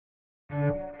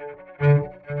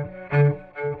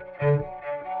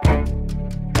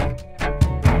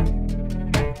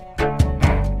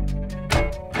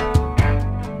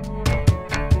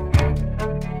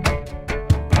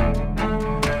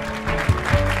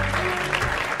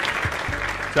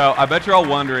So I bet you're all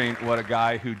wondering what a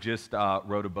guy who just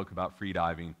wrote a book about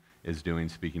freediving is doing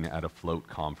speaking at a float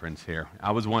conference here.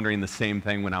 I was wondering the same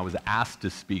thing when I was asked to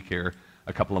speak here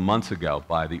a couple of months ago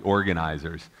by the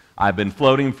organizers. I've been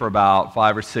floating for about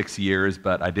 5 or 6 years,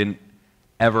 but I didn't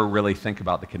ever really think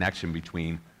about the connection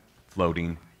between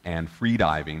floating and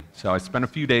freediving. So I spent a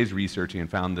few days researching and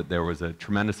found that there was a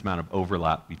tremendous amount of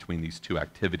overlap between these two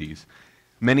activities.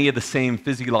 Many of the same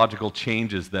physiological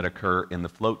changes that occur in the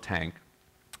float tank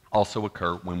also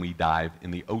occur when we dive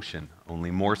in the ocean, only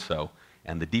more so.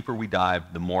 And the deeper we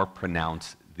dive, the more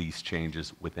pronounced these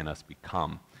changes within us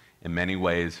become. In many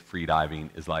ways, freediving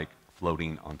is like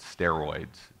floating on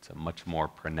steroids. It's a much more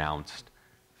pronounced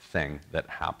thing that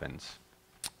happens.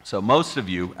 So most of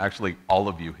you, actually all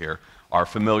of you here, are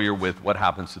familiar with what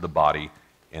happens to the body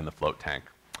in the float tank.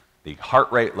 The heart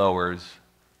rate lowers,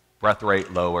 breath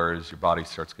rate lowers, your body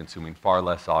starts consuming far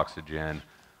less oxygen,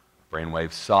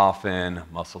 brainwaves soften,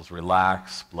 muscles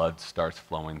relax, blood starts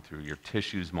flowing through your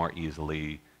tissues more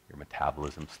easily, your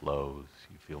metabolism slows,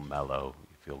 you feel mellow,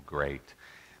 you feel great.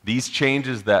 These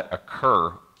changes that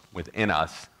occur within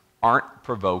us aren't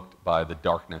provoked by the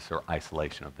darkness or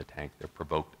isolation of the tank. They're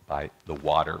provoked by the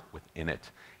water within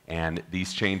it. And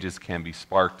these changes can be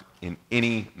sparked in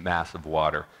any mass of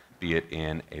water, be it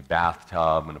in a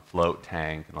bathtub, in a float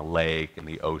tank, in a lake, in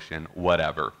the ocean,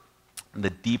 whatever. The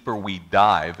deeper we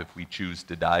dive, if we choose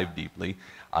to dive deeply,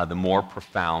 the more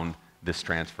profound this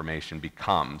transformation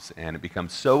becomes. And it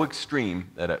becomes so extreme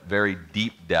that at very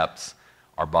deep depths,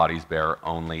 our bodies bear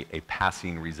only a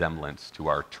passing resemblance to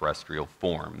our terrestrial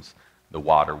forms. The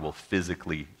water will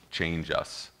physically change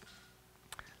us.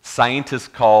 Scientists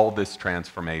call this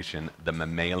transformation the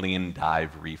mammalian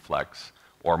dive reflex,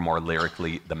 or more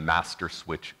lyrically, the master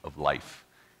switch of life.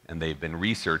 And they've been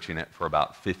researching it for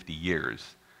about 50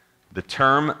 years. The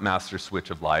term master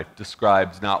switch of life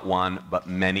describes not one, but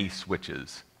many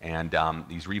switches. And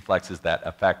these reflexes that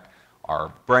affect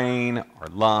our brain, our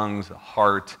lungs,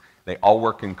 heart, they all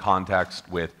work in context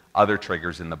with other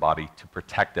triggers in the body to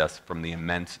protect us from the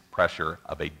immense pressure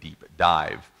of a deep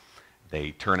dive.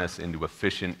 They turn us into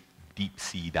efficient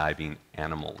deep-sea diving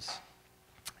animals.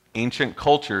 Ancient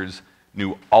cultures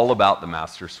knew all about the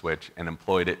master switch and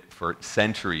employed it for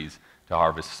centuries to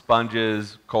harvest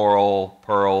sponges, coral,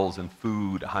 pearls, and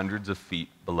food hundreds of feet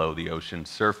below the ocean's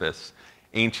surface.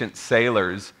 Ancient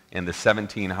sailors in the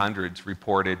 1700s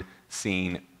reported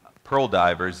seeing pearl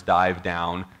divers dive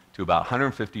down to about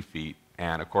 150 feet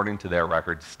and, according to their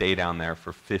records, stay down there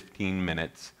for 15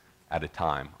 minutes at a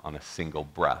time on a single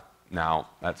breath. Now,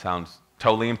 that sounds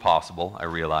totally impossible, I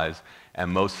realize,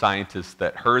 and most scientists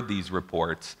that heard these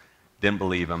reports didn't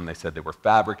believe them. They said they were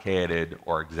fabricated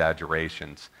or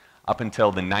exaggerations. Up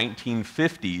until the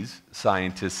 1950s,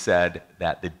 scientists said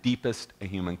that the deepest a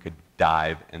human could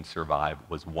dive and survive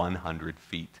was 100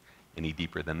 feet. Any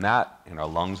deeper than that, and our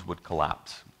lungs would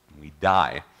collapse, and we'd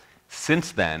die.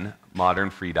 Since then,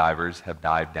 modern freedivers have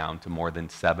dived down to more than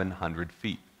 700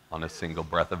 feet on a single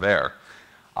breath of air.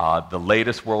 The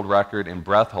latest world record in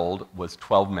breath hold was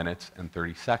 12 minutes and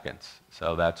 30 seconds.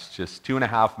 So that's just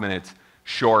 2.5 minutes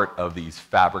short of these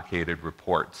fabricated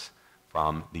reports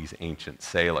from these ancient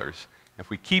sailors. If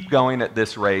we keep going at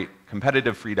this rate,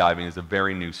 competitive freediving is a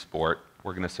very new sport.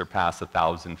 We're going to surpass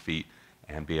 1,000 feet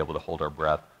and be able to hold our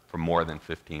breath for more than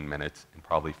 15 minutes in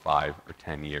probably 5 or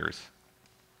 10 years.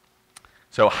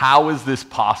 So how is this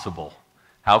possible?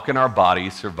 How can our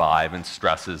bodies survive in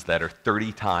stresses that are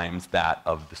 30 times that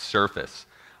of the surface?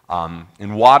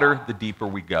 In water, the deeper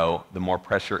we go, the more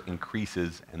pressure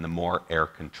increases and the more air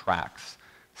contracts.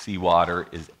 Seawater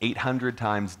is 800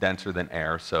 times denser than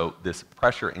air, so this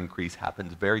pressure increase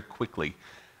happens very quickly.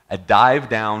 A dive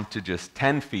down to just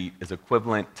 10 feet is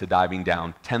equivalent to diving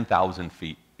down 10,000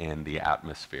 feet in the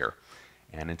atmosphere.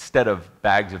 And instead of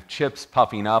bags of chips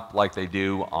puffing up like they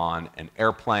do on an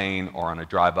airplane or on a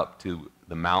drive up to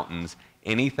the mountains,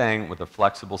 anything with a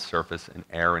flexible surface and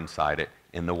air inside it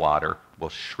in the water will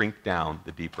shrink down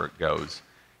the deeper it goes.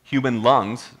 Human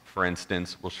lungs, for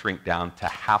instance, will shrink down to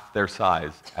half their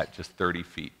size at just 30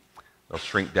 feet. They'll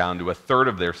shrink down to 1/3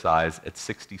 of their size at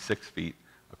 66 feet,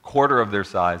 1/4 of their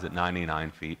size at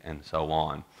 99 feet, and so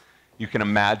on. You can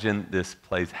imagine this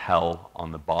plays hell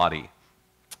on the body.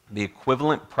 The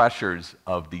equivalent pressures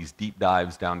of these deep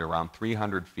dives down to around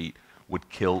 300 feet would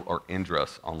kill or injure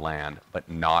us on land, but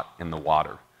not in the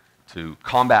water. To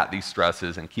combat these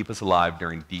stresses and keep us alive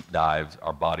during deep dives,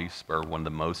 our bodies spur one of the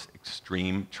most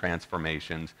extreme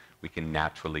transformations we can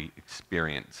naturally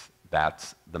experience.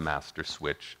 That's the master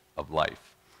switch of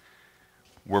life.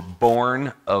 We're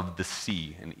born of the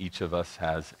sea, and each of us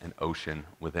has an ocean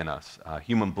within us.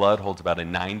 Human blood holds about a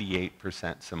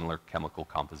 98% similar chemical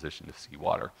composition to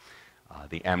seawater.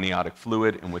 The amniotic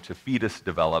fluid in which a fetus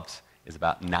develops is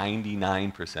about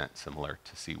 99% similar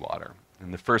to seawater.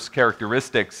 And the first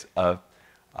characteristics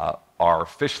are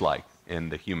fish-like in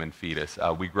the human fetus.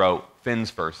 We grow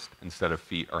fins first instead of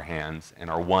feet or hands, and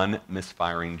are one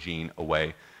misfiring gene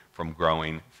away from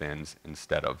growing fins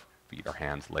instead of feet or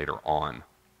hands later on.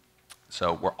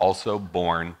 So we're also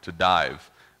born to dive.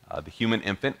 The human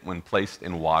infant, when placed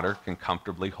in water, can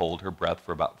comfortably hold her breath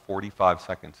for about 45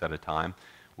 seconds at a time,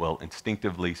 will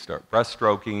instinctively start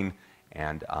breaststroking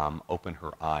and open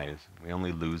her eyes. We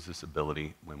only lose this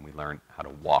ability when we learn how to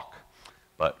walk.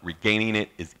 But regaining it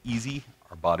is easy.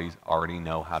 Our bodies already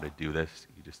know how to do this.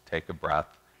 You just take a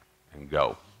breath and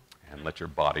go, and let your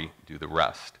body do the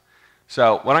rest.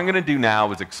 So what I'm going to do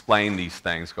now is explain these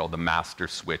things called the master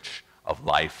switch of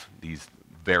life, these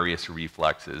various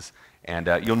reflexes. And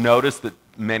you'll notice that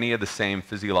many of the same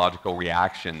physiological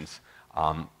reactions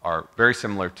are very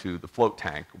similar to the float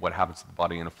tank, what happens to the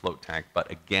body in a float tank,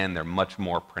 but again, they're much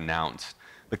more pronounced.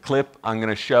 The clip I'm going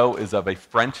to show is of a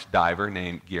French diver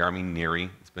named Guillaume Neri.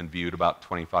 It's been viewed about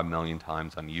 25 million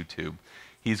times on YouTube.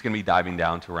 He's going to be diving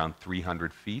down to around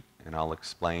 300 feet, and I'll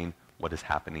explain what is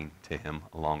happening to him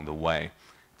along the way.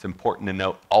 It's important to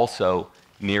note also,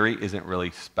 Neri isn't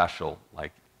really special.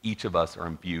 Like, each of us are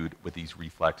imbued with these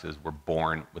reflexes. We're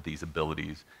born with these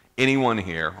abilities. Anyone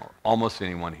here, or almost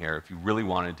anyone here, if you really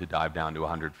wanted to dive down to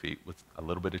 100 feet, with a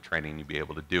little bit of training, you'd be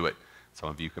able to do it. Some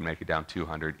of you can make it down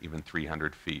 200, even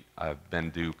 300 feet. I've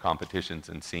been to competitions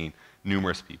and seen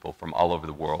numerous people from all over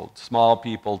the world. Small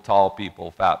people, tall people,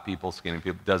 fat people, skinny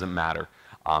people, doesn't matter.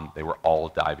 They were all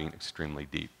diving extremely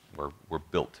deep. We're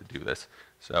built to do this.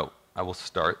 So I will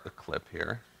start the clip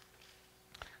here.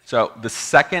 So the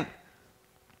second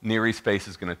Neri's face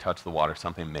is going to touch the water,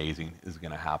 something amazing is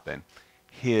going to happen.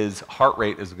 His heart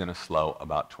rate is going to slow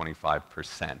about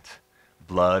 25%.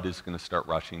 Blood is going to start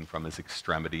rushing from his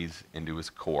extremities into his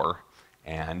core,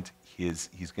 and he's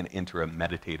going to enter a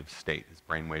meditative state. His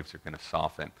brain waves are going to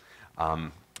soften.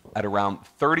 At around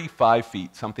 35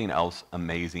 feet, something else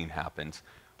amazing happens.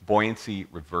 Buoyancy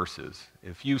reverses.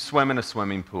 If you swim in a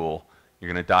swimming pool,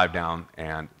 you're going to dive down,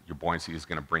 and your buoyancy is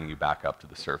going to bring you back up to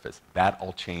the surface. That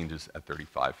all changes at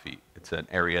 35 feet. It's an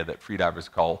area that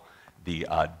freedivers call the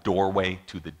doorway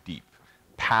to the deep.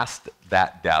 Past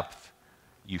that depth,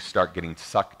 you start getting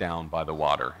sucked down by the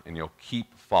water, and you'll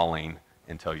keep falling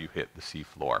until you hit the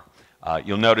seafloor.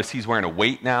 You'll notice he's wearing a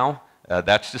weight now.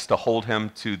 That's just to hold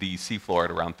him to the seafloor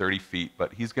at around 30 feet,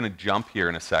 but he's going to jump here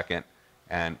in a second,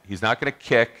 and he's not going to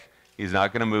kick. He's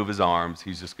not going to move his arms.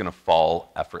 He's just going to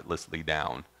fall effortlessly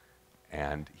down,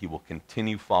 and he will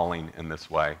continue falling in this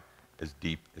way as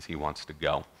deep as he wants to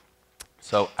go.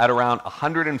 So at around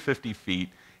 150 feet,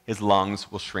 his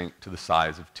lungs will shrink to the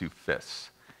size of 2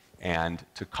 fists. And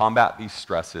to combat these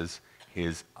stresses,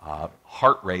 his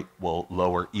heart rate will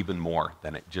lower even more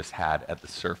than it just had at the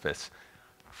surface.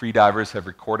 Freedivers have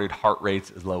recorded heart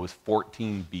rates as low as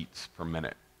 14 beats per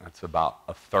minute. That's about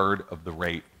a third of the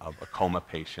rate of a coma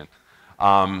patient.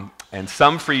 And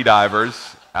some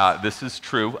freedivers, this is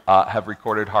true, have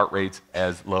recorded heart rates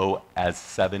as low as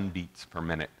 7 beats per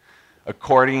minute.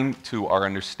 According to our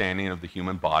understanding of the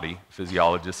human body,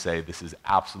 physiologists say this is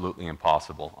absolutely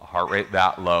impossible. A heart rate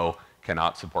that low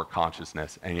cannot support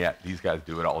consciousness, and yet these guys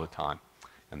do it all the time,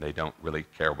 and they don't really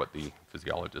care what the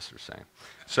physiologists are saying.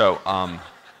 So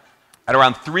at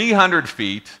around 300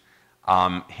 feet,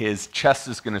 his chest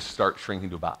is going to start shrinking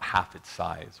to about half its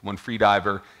size. One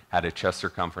freediver had a chest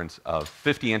circumference of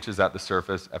 50 inches at the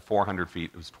surface. At 400 feet,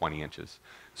 it was 20 inches.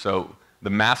 So the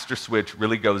master switch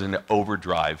really goes into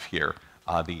overdrive here.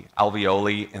 The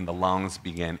alveoli in the lungs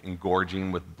begin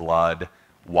engorging with blood.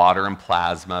 Water and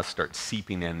plasma start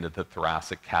seeping into the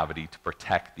thoracic cavity to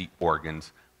protect the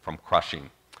organs from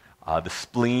crushing. The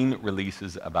spleen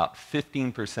releases about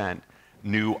 15%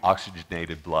 new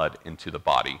oxygenated blood into the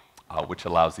body, which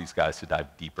allows these guys to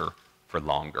dive deeper for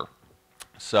longer.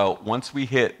 So once we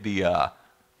hit the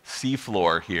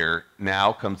seafloor here,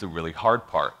 now comes the really hard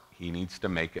part. He needs to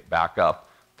make it back up,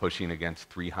 pushing against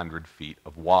 300 feet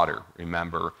of water.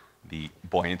 Remember, the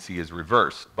buoyancy is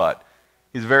reversed, but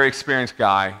he's a very experienced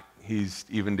guy. He's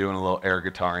even doing a little air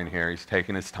guitaring here. He's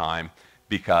taking his time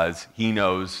because he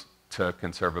knows to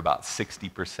conserve about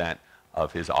 60%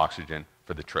 of his oxygen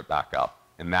for the trip back up.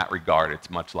 In that regard,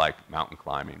 it's much like mountain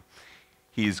climbing.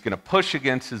 He's going to push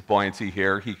against his buoyancy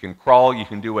here. He can crawl. You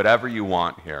can do whatever you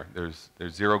want here. There's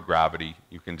zero gravity.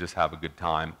 You can just have a good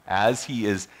time. As he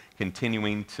is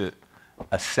continuing to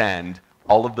ascend,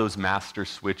 all of those master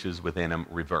switches within him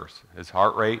reverse. His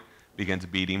heart rate begins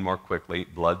beating more quickly,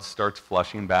 blood starts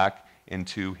flushing back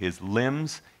into his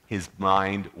limbs, his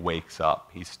mind wakes up.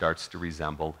 He starts to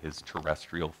resemble his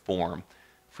terrestrial form.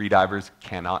 Freedivers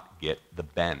cannot get the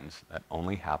bends. That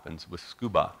only happens with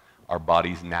scuba. Our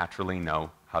bodies naturally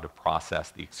know how to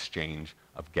process the exchange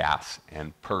of gas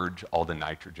and purge all the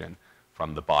nitrogen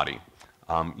from the body.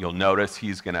 You'll notice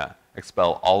he's going to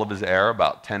expel all of his air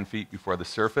about 10 feet before the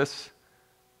surface.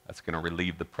 That's going to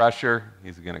relieve the pressure.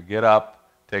 He's going to get up,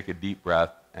 take a deep breath,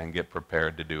 and get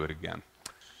prepared to do it again.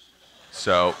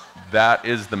 So that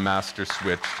is the master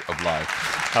switch of life.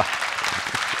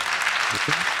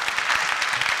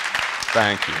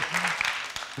 Thank you.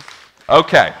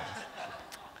 Okay.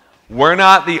 We're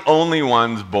not the only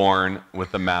ones born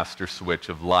with the master switch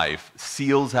of life.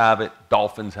 Seals have it,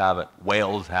 dolphins have it,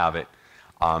 whales have it,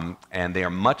 and they are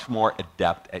much more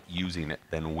adept at using it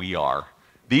than we are.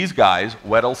 These guys,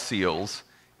 Weddell seals,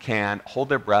 can hold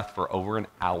their breath for over an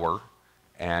hour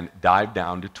and dive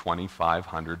down to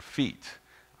 2,500 feet.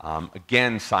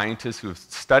 Again, scientists who have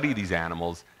studied these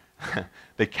animals,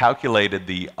 they calculated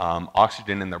the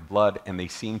oxygen in their blood, and they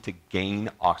seem to gain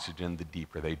oxygen the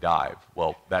deeper they dive.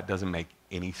 Well, that doesn't make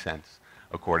any sense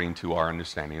according to our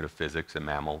understanding of physics and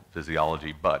mammal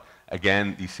physiology. But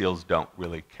again, these seals don't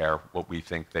really care what we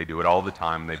think. They do it all the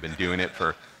time. They've been doing it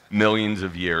for millions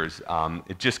of years.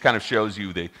 It just kind of shows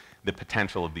you the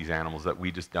potential of these animals that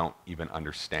we just don't even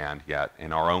understand yet,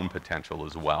 and our own potential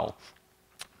as well.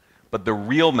 But the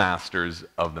real masters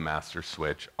of the master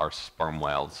switch are sperm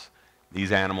whales.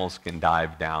 These animals can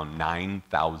dive down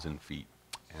 9,000 feet,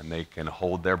 and they can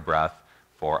hold their breath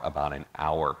for about an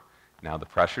hour. Now, the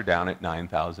pressure down at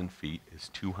 9,000 feet is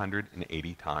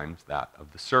 280 times that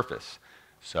of the surface.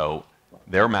 So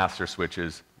their master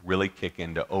switches really kick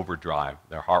into overdrive.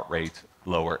 Their heart rates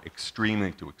lower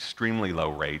to extremely low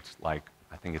rates, like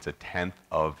I think it's a tenth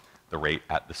of the rate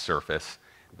at the surface.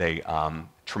 They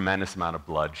tremendous amount of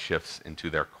blood shifts into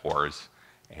their cores,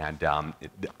 and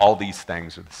all these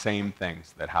things are the same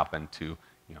things that happen to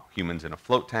humans in a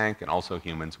float tank and also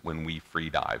humans when we free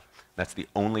dive. That's the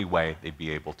only way they'd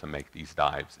be able to make these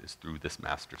dives is through this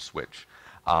master switch.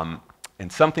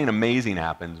 And something amazing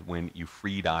happens when you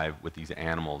free dive with these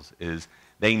animals is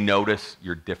they notice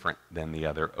you're different than the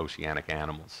other oceanic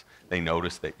animals. They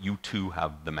notice that you too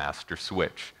have the master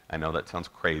switch. I know that sounds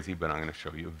crazy, but I'm going to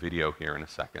show you a video here in a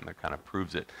second that kind of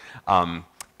proves it.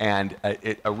 And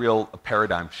a real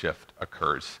paradigm shift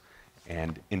occurs.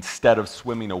 And instead of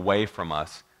swimming away from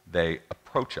us, they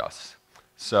approach us.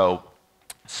 So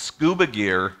scuba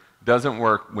gear doesn't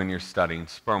work when you're studying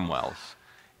sperm whales.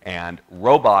 And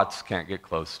robots can't get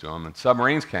close to them, and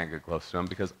submarines can't get close to them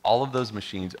because all of those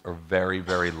machines are very,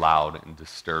 very loud and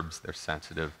disturbs their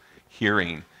sensitive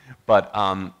hearing. But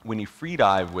when you free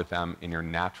dive with them in your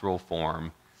natural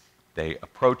form, they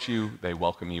approach you, they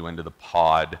welcome you into the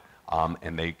pod,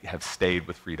 and they have stayed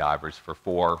with free divers for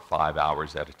 4 or 5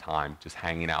 hours at a time, just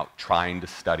hanging out, trying to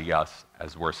study us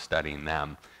as we're studying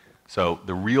them. So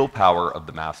the real power of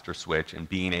the master switch and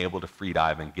being able to free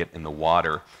dive and get in the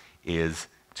water is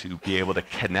to be able to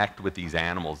connect with these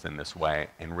animals in this way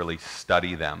and really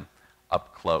study them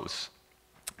up close.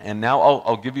 And now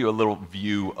I'll give you a little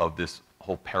view of this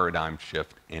whole paradigm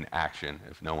shift in action,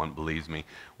 if no one believes me.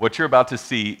 What you're about to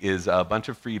see is a bunch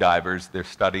of free divers. They're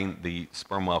studying the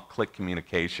sperm whale click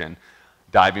communication,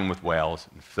 diving with whales,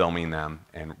 and filming them,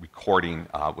 and recording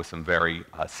with some very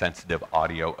sensitive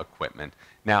audio equipment.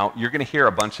 Now, you're going to hear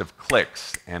a bunch of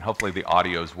clicks, and hopefully the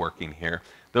audio is working here.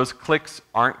 Those clicks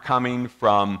aren't coming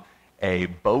from a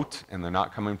boat, and they're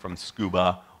not coming from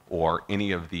scuba or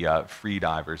any of the free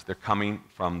divers. They're coming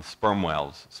from sperm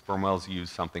whales. Sperm whales use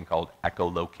something called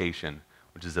echolocation,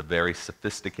 which is a very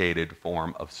sophisticated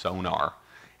form of sonar.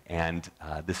 And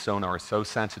this sonar is so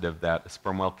sensitive that a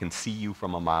sperm whale can see you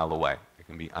from a mile away. It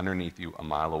can be underneath you a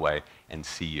mile away and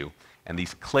see you. And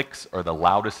these clicks are the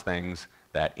loudest things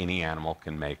that any animal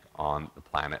can make on the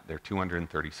planet. They're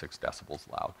 236 decibels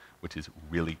loud, which is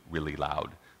really, really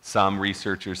loud. Some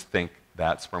researchers think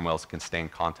that sperm whales can stay in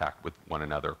contact with one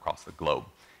another across the globe,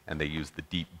 and they use the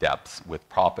deep depths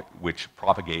which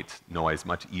propagates noise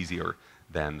much easier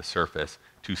than the surface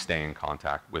to stay in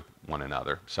contact with one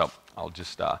another. So I'll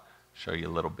just show you a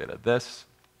little bit of this.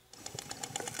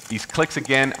 These clicks,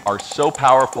 again, are so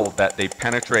powerful that they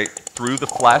penetrate through the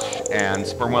flesh, and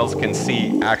sperm whales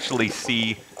can actually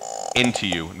see into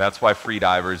you. And that's why free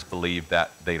divers believe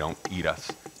that they don't eat us,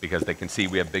 because they can see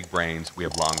we have big brains, we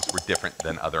have lungs, we're different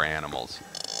than other animals.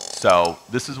 So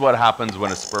this is what happens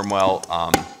when a sperm whale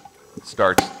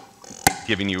starts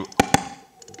giving you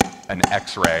an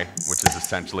X-ray, which is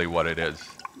essentially what it is.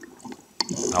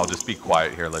 I'll just be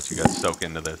quiet here, let you guys soak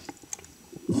into this.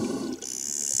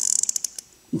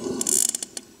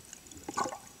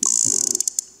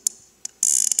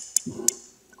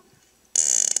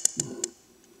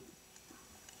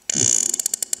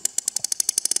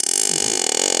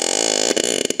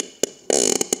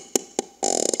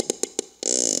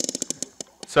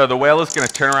 So the whale is going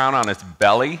to turn around on its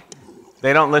belly.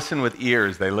 They don't listen with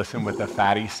ears, they listen with the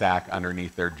fatty sac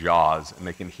underneath their jaws, and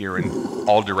they can hear in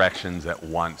all directions at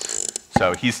once.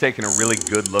 So he's taking a really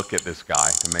good look at this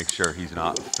guy to make sure he's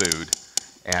not food.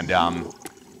 And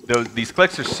these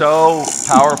clicks are so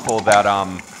powerful that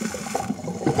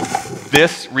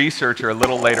this researcher a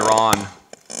little later on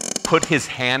put his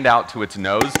hand out to its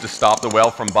nose to stop the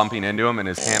whale from bumping into him, and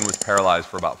his hand was paralyzed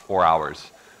for about 4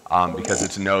 hours because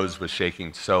its nose was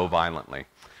shaking so violently.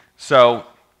 So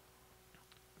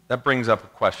that brings up a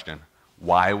question.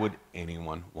 Why would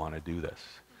anyone want to do this?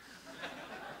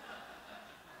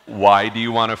 Why do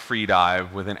you want to free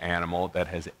dive with an animal that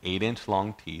has 8-inch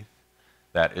long teeth,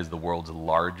 that is the world's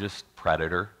largest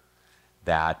predator,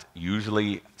 that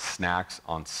usually snacks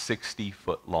on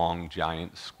 60-foot long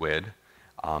giant squid,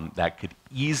 that could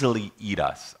easily eat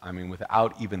us? I mean,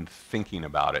 without even thinking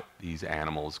about it, these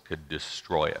animals could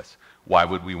destroy us. Why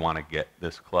would we want to get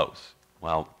this close?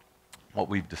 Well, what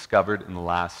we've discovered in the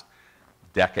last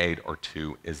decade or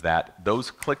two is that those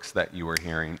clicks that you are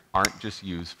hearing aren't just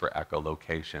used for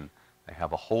echolocation. They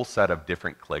have a whole set of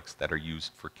different clicks that are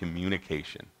used for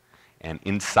communication. And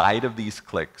inside of these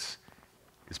clicks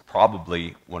is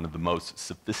probably one of the most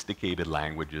sophisticated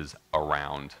languages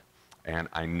around. And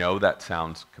I know that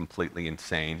sounds completely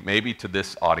insane. Maybe to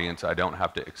this audience, I don't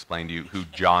have to explain to you who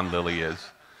John Lilly is.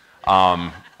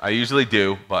 I usually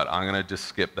do, but I'm going to just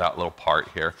skip that little part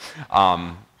here.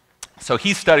 So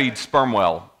he studied sperm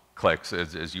whale clicks,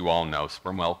 as you all know,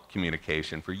 sperm whale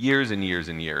communication for years and years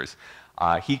and years.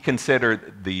 He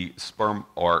considered the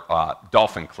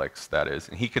dolphin clicks, that is,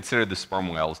 and he considered the sperm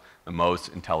whales the most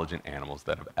intelligent animals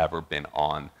that have ever been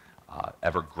on,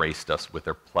 ever graced us with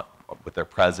their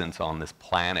presence on this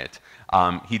planet.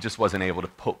 He just wasn't able to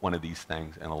put one of these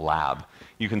things in a lab.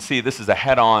 You can see this is a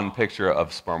head-on picture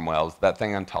of sperm whales. That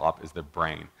thing on top is their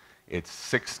brain. It's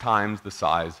 6 times the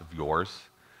size of yours.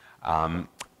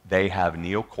 They have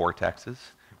neocortexes,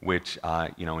 which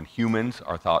in humans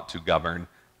are thought to govern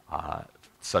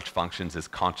such functions as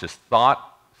conscious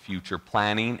thought, future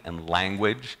planning, and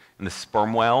language. In the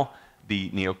sperm whale, the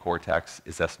neocortex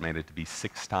is estimated to be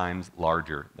 6 times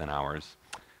larger than ours.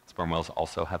 Sperm whales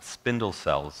also have spindle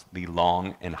cells, the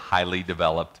long and highly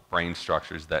developed brain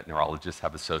structures that neurologists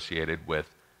have associated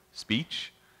with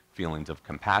speech, feelings of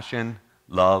compassion,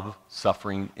 love,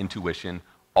 suffering, intuition,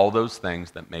 all those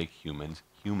things that make humans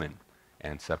human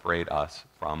and separate us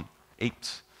from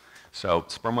apes. So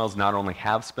sperm whales not only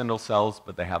have spindle cells,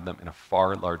 but they have them in a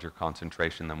far larger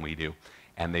concentration than we do.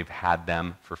 And they've had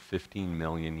them for 15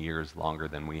 million years longer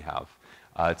than we have.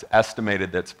 It's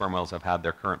estimated that sperm whales have had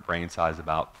their current brain size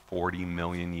about 40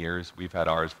 million years. We've had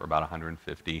ours for about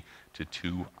 150 to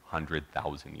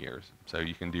 200,000 years. So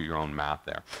you can do your own math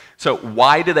there. So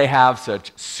why do they have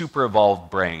such super evolved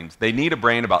brains? They need a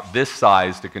brain about this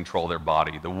size to control their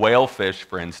body. The whalefish,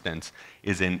 for instance,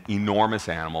 is an enormous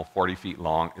animal, 40 feet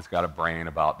long. It's got a brain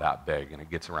about that big, and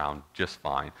it gets around just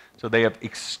fine. So they have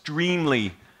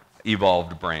extremely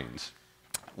evolved brains.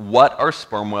 What are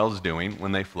sperm whales doing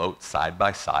when they float side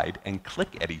by side and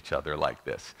click at each other like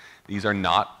this? These are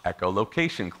not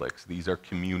echolocation clicks. These are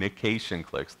communication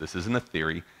clicks. This isn't a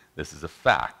theory. This is a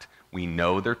fact. We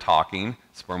know they're talking.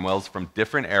 Sperm whales from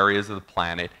different areas of the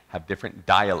planet have different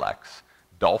dialects.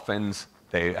 Dolphins,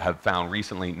 they have found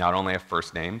recently, not only have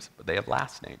first names, but they have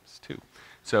last names too.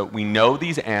 So we know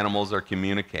these animals are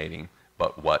communicating,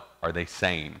 but what are they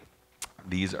saying?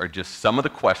 These are just some of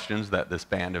the questions that this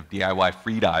band of DIY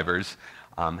freedivers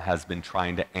has been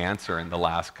trying to answer in the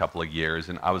last couple of years.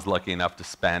 And I was lucky enough to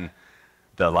spend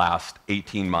the last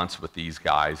 18 months with these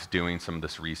guys doing some of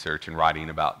this research and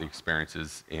writing about the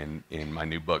experiences in my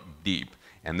new book, Deep.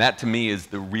 And that to me is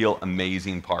the real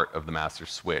amazing part of the master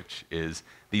switch, is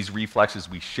these reflexes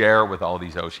we share with all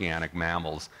these oceanic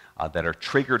mammals that are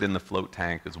triggered in the float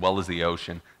tank as well as the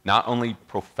ocean, not only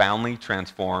profoundly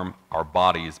transform our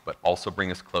bodies, but also bring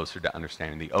us closer to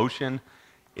understanding the ocean,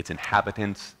 its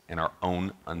inhabitants, and our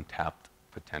own untapped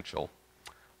potential.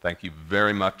 Thank you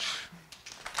very much.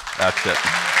 That's it.